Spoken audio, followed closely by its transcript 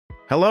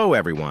Hello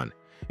everyone!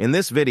 In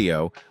this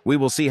video, we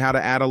will see how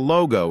to add a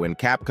logo in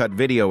CapCut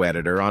Video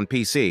Editor on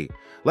PC.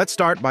 Let's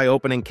start by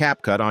opening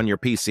CapCut on your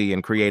PC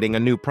and creating a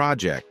new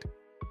project.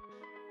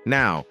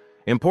 Now,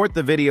 import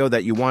the video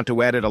that you want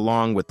to edit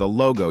along with the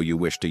logo you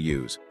wish to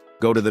use.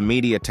 Go to the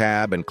Media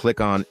tab and click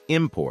on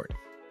Import.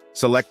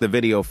 Select the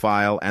video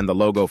file and the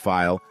logo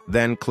file,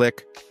 then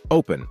click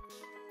Open.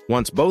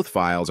 Once both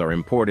files are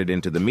imported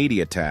into the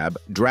Media tab,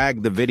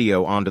 drag the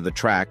video onto the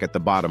track at the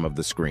bottom of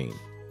the screen.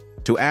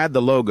 To add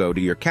the logo to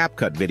your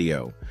CapCut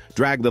video,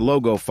 drag the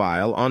logo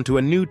file onto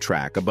a new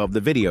track above the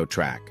video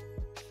track.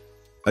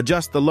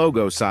 Adjust the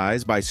logo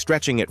size by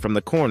stretching it from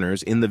the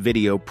corners in the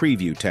Video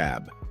Preview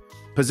tab.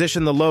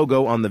 Position the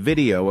logo on the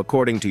video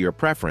according to your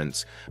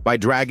preference by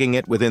dragging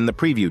it within the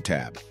Preview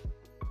tab.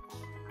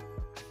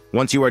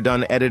 Once you are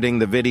done editing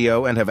the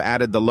video and have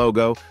added the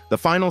logo, the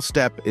final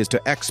step is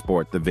to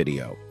export the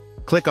video.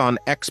 Click on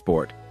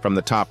Export from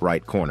the top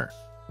right corner.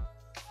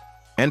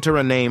 Enter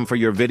a name for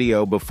your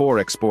video before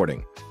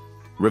exporting.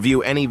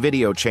 Review any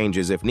video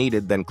changes if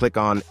needed, then click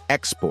on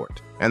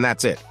Export, and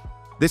that's it.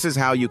 This is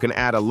how you can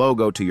add a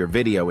logo to your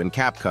video in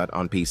CapCut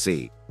on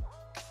PC.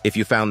 If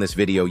you found this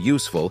video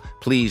useful,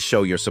 please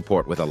show your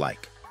support with a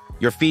like.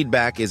 Your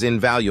feedback is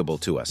invaluable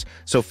to us,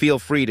 so feel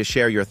free to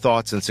share your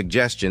thoughts and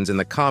suggestions in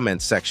the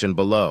comments section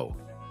below.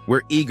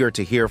 We're eager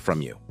to hear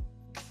from you.